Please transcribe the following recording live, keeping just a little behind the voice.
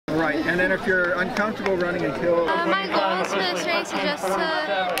Right, and then if you're uncomfortable running until... My goals for this race is just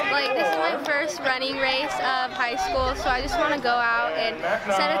to, this is my first running race of high school, so I just want to go out and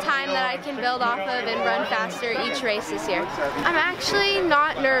set a time that I can build off of and run faster each race this year. I'm actually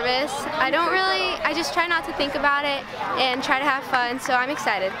not nervous. I just try not to think about it and try to have fun, so I'm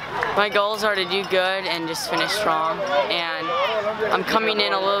excited. My goals are to do good and just finish strong, and I'm coming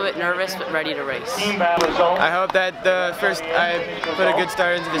in a little bit nervous but ready to race. I hope that I put a good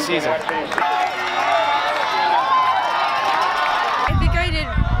start into the season. I think I did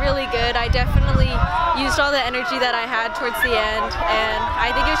really good. I definitely used all the energy that I had towards the end, and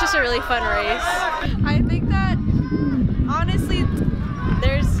I think it was just a really fun race. I think that, honestly,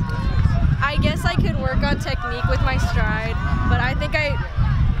 I guess I could work on technique with my stride, but I think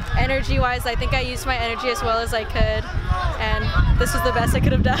energy-wise, I think I used my energy as well as I could, and this was the best I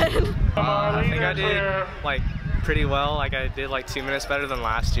could have done. I think I did pretty well. I did 2 minutes better than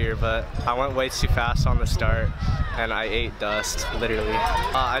last year, but I went way too fast on the start, and I ate dust, literally.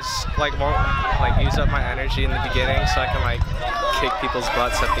 I just won't use up my energy in the beginning, so I can kick people's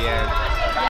butts at the end.